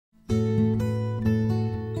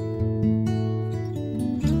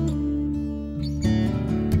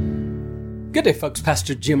Good day, folks.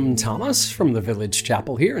 Pastor Jim Thomas from the Village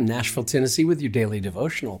Chapel here in Nashville, Tennessee with your daily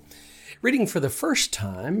devotional. Reading for the first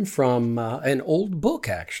time from an old book,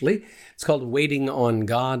 actually. It's called Waiting on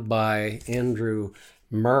God by Andrew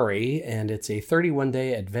Murray, and it's a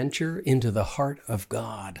 31-day adventure into the heart of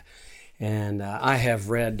God. And I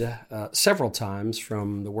have read several times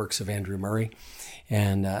from the works of Andrew Murray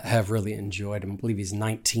and have really enjoyed him. I believe he's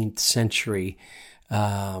 19th century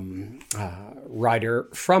writer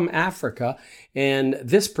from Africa. And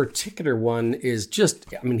this particular one is just,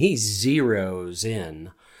 he zeroes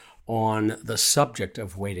in on the subject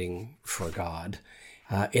of waiting for God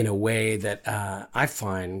in a way that I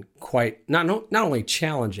find quite not only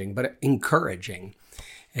challenging, but encouraging.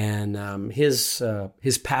 And his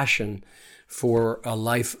passion for a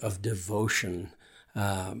life of devotion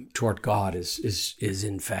toward God is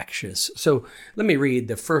infectious. So let me read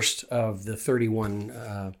the first of the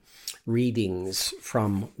 31 readings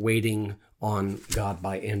from Waiting on God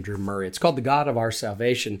by Andrew Murray. It's called The God of Our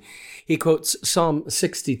Salvation. He quotes Psalm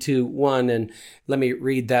 62:1, and let me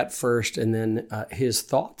read that first and then his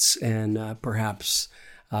thoughts, and perhaps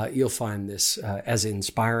you'll find this as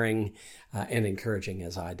inspiring and encouraging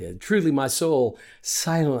as I did. Truly, my soul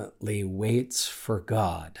silently waits for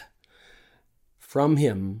God. From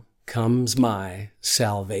him comes my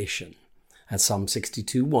salvation. That's Psalm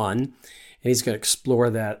 62:1. And he's going to explore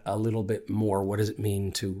that a little bit more. What does it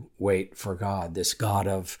mean to wait for God, this God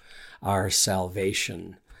of our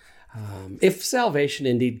salvation? If salvation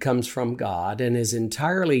indeed comes from God and is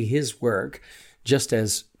entirely his work, just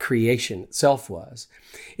as creation itself was,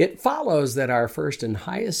 it follows that our first and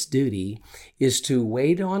highest duty is to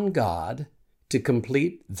wait on God to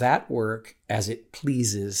complete that work as it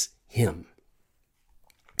pleases him.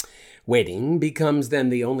 Waiting becomes then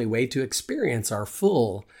the only way to experience our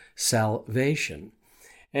full salvation,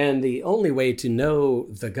 and the only way to know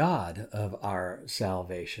the God of our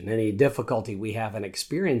salvation. Any difficulty we have in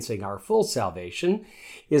experiencing our full salvation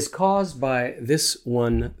is caused by this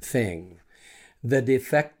one thing: the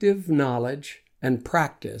defective knowledge and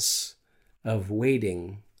practice of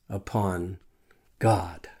waiting upon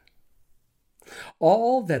God.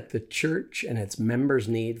 All that the church and its members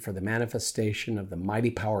need for the manifestation of the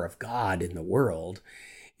mighty power of God in the world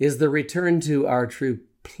is the return to our true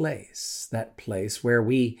place, that place where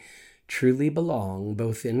we truly belong,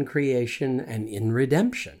 both in creation and in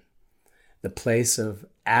redemption, the place of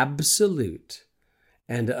absolute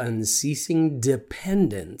and unceasing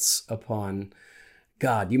dependence upon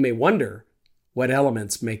God. You may wonder what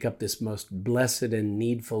elements make up this most blessed and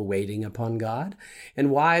needful waiting upon God, and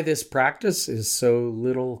why this practice is so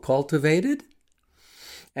little cultivated?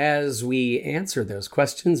 As we answer those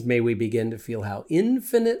questions, may we begin to feel how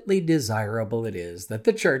infinitely desirable it is that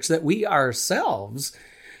the church, that we ourselves,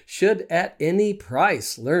 should at any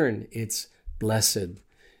price learn its blessed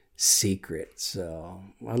secret. So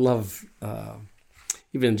I love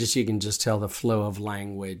even just, you can just tell the flow of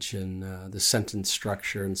language and the sentence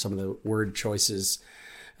structure and some of the word choices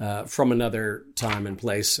from another time and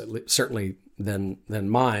place, certainly than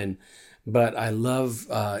mine. But I love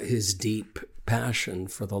his deep passion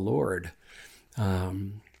for the Lord,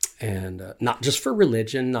 and not just for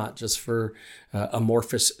religion, not just for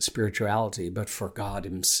amorphous spirituality, but for God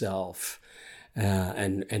himself,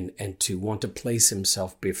 and to want to place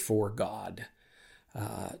himself before God.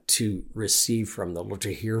 To receive from the Lord,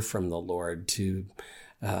 to hear from the Lord, to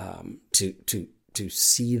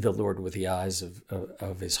see the Lord with the eyes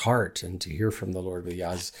of his heart, and to hear from the Lord with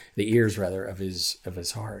the ears of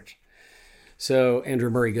his heart. So Andrew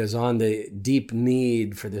Murray goes on, the deep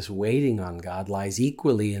need for this waiting on God lies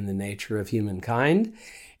equally in the nature of humankind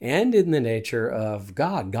and in the nature of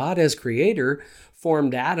God. God, as creator,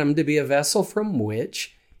 formed Adam to be a vessel from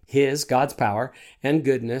which God's power and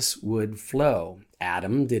goodness would flow.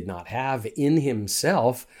 Adam did not have in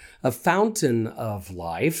himself a fountain of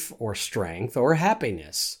life or strength or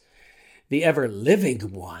happiness. The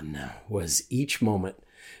ever-living one was each moment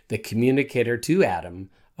the communicator to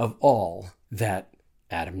Adam of all that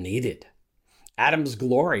Adam needed. Adam's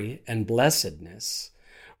glory and blessedness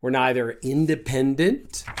were neither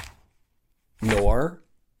independent nor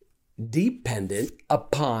dependent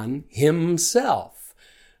upon himself,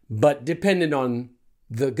 but dependent on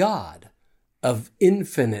the God of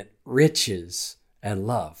infinite riches and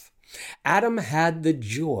love. Adam had the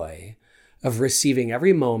joy of receiving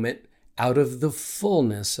every moment out of the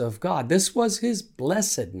fullness of God. This was his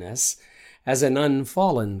blessedness as an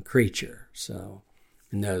unfallen creature. So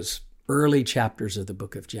in those early chapters of the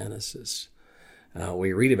book of Genesis,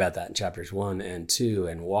 We read about that in chapters 1 and 2,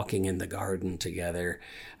 and walking in the garden together,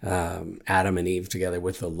 Adam and Eve together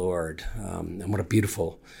with the Lord. And what a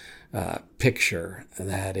beautiful picture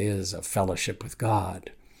that is of fellowship with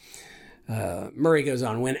God. Murray goes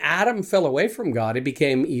on, when Adam fell away from God, he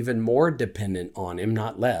became even more dependent on him,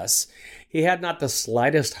 not less. He had not the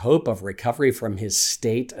slightest hope of recovery from his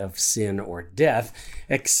state of sin or death,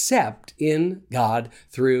 except in God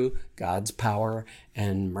through God's power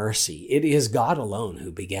and mercy. It is God alone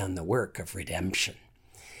who began the work of redemption.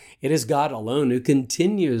 It is God alone who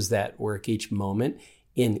continues that work each moment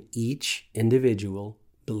in each individual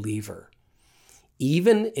believer.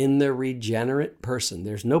 Even in the regenerate person,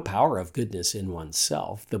 there's no power of goodness in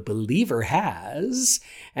oneself. The believer has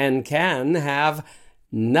and can have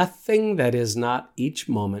nothing that is not each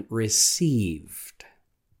moment received.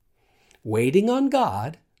 Waiting on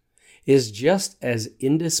God is just as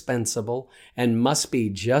indispensable and must be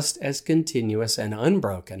just as continuous and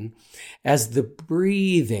unbroken as the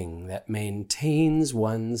breathing that maintains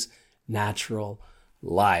one's natural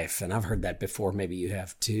life. And I've heard that before, maybe you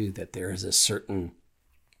have too, that there is a certain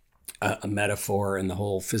a metaphor in the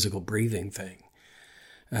whole physical breathing thing,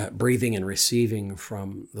 breathing and receiving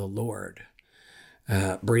from the Lord,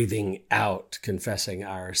 breathing out, confessing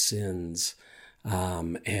our sins,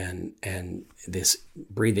 and this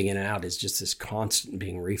breathing in and out is just this constant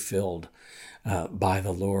being refilled by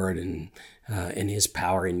the Lord and in His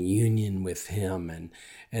power in union with Him.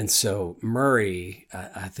 And so Murray,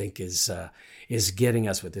 I think, is getting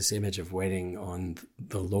us with this image of waiting on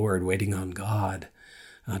the Lord, waiting on God,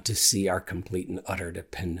 to see our complete and utter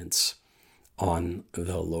dependence on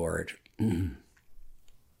the Lord.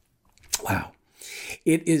 Wow.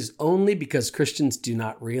 It is only because Christians do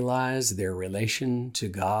not realize their relation to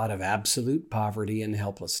God of absolute poverty and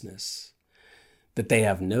helplessness that they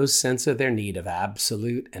have no sense of their need of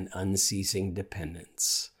absolute and unceasing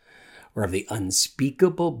dependence, or of the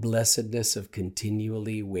unspeakable blessedness of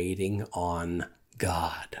continually waiting on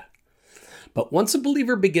God. But once a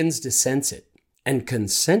believer begins to sense it and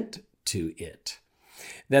consent to it,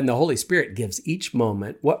 then the Holy Spirit gives each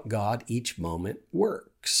moment what God each moment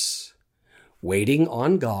works. Waiting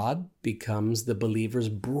on God becomes the believer's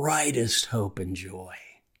brightest hope and joy.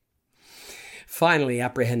 Finally,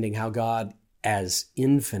 apprehending how God, as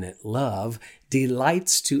infinite love,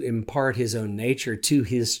 delights to impart His own nature to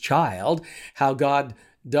His child, how God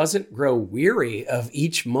doesn't grow weary of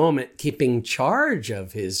each moment keeping charge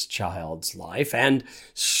of His child's life and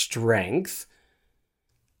strength,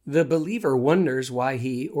 the believer wonders why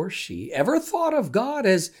he or she ever thought of God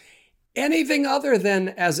as anything other than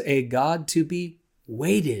as a God to be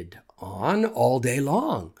waited on all day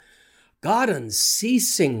long. God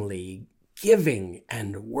unceasingly giving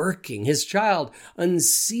and working, His child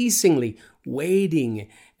unceasingly waiting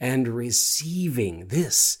and receiving.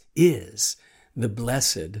 This is the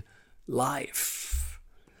blessed life.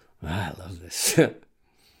 I love this.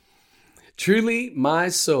 Truly, my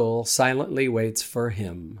soul silently waits for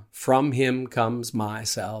Him. From Him comes my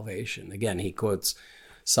salvation. Again, he quotes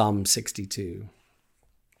Psalm 62,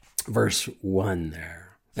 verse 1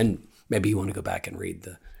 there. And maybe you want to go back and read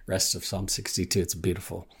the rest of Psalm 62. It's a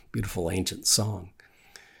beautiful, beautiful ancient song.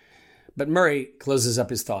 But Murray closes up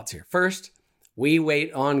his thoughts here. First, we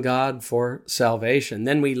wait on God for salvation.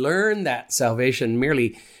 Then we learn that salvation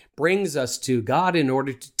merely brings us to God in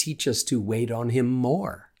order to teach us to wait on Him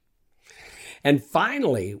more. And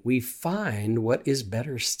finally, we find what is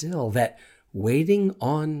better still, that waiting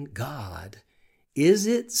on God is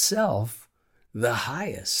itself the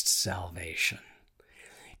highest salvation.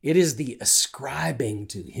 It is the ascribing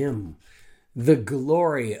to Him the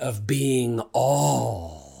glory of being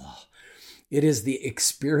all. It is the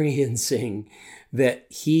experiencing that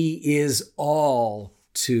He is all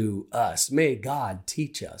to us. May God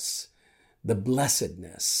teach us the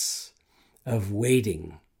blessedness of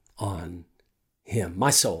waiting on Him. My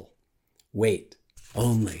soul, wait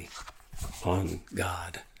only on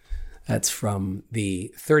God. That's from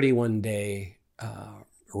the 31-day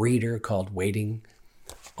reader called Waiting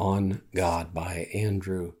on God by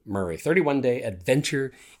Andrew Murray. 31-day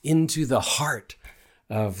adventure into the heart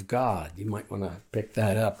of God. You might want to pick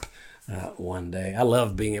that up one day. I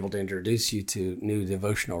love being able to introduce you to new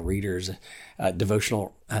devotional readers,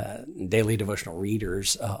 daily devotional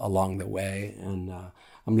readers along the way. And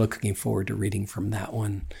I'm looking forward to reading from that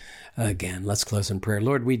one again. Let's close in prayer.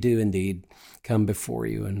 Lord, we do indeed come before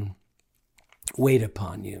You and wait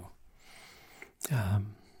upon You.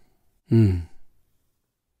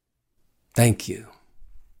 Thank You.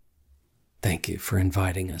 Thank You for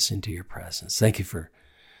inviting us into Your presence. Thank You for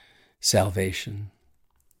salvation.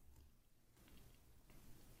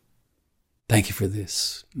 Thank you for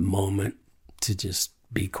this moment to just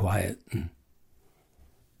be quiet and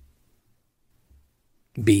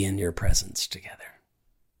be in your presence together.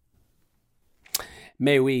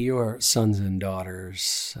 May we, your sons and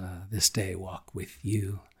daughters, this day walk with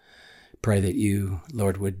you. Pray that you,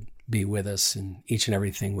 Lord, would be with us in each and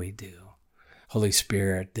everything we do. Holy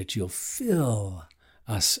Spirit, that you'll fill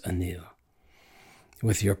us anew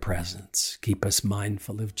with your presence. Keep us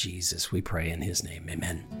mindful of Jesus. We pray in his name.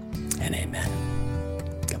 Amen and amen.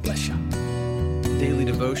 God bless you. Daily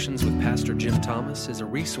Devotions with Pastor Jim Thomas is a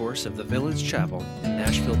resource of the Village Chapel in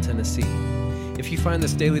Nashville, Tennessee. If you find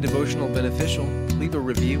this daily devotional beneficial, leave a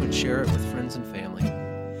review and share it with friends and family.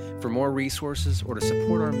 For more resources or to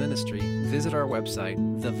support our ministry, visit our website,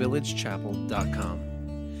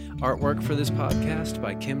 thevillagechapel.com. Artwork for this podcast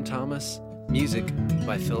by Kim Thomas. Music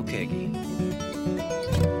by Phil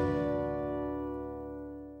Kagi.